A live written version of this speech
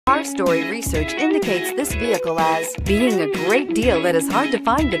Car Story research indicates this vehicle as being a great deal that is hard to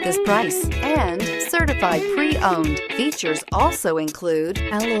find at this price and certified pre-owned. Features also include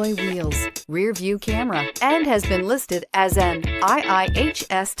alloy wheels, rear view camera, and has been listed as an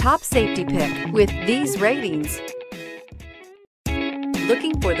IIHS top safety pick with these ratings.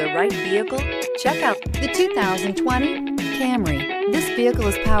 Looking for the right vehicle? Check out the 2020 Camry. This vehicle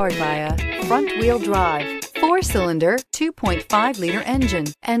is powered by a front-wheel drive, 4-cylinder, 2.5-liter engine,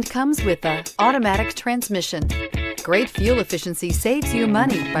 and comes with an automatic transmission. Great fuel efficiency saves you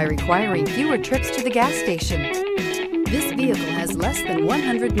money by requiring fewer trips to the gas station. This vehicle has less than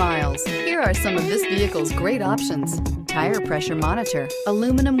 100 miles. Here are some of this vehicle's great options: tire pressure monitor,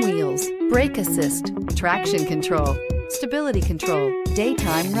 aluminum wheels, brake assist, traction control, stability control,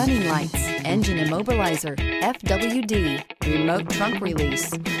 daytime running lights, engine immobilizer, FWD, remote trunk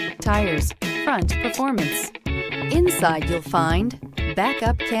release, tires, front performance. Inside you'll find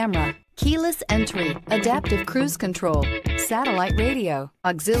backup camera, keyless entry, adaptive cruise control, satellite radio,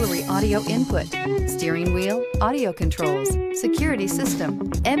 auxiliary audio input, steering wheel audio controls, security system,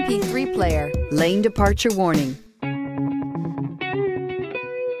 MP3 player, lane departure warning.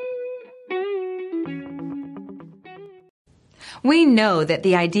 We know that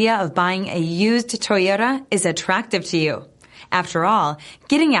the idea of buying a used Toyota is attractive to you. After all,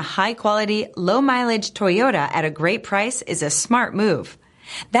 getting a high-quality, low-mileage Toyota at a great price is a smart move.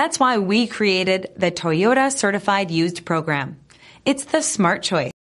 That's why we created the Toyota Certified Used program. It's the smart choice.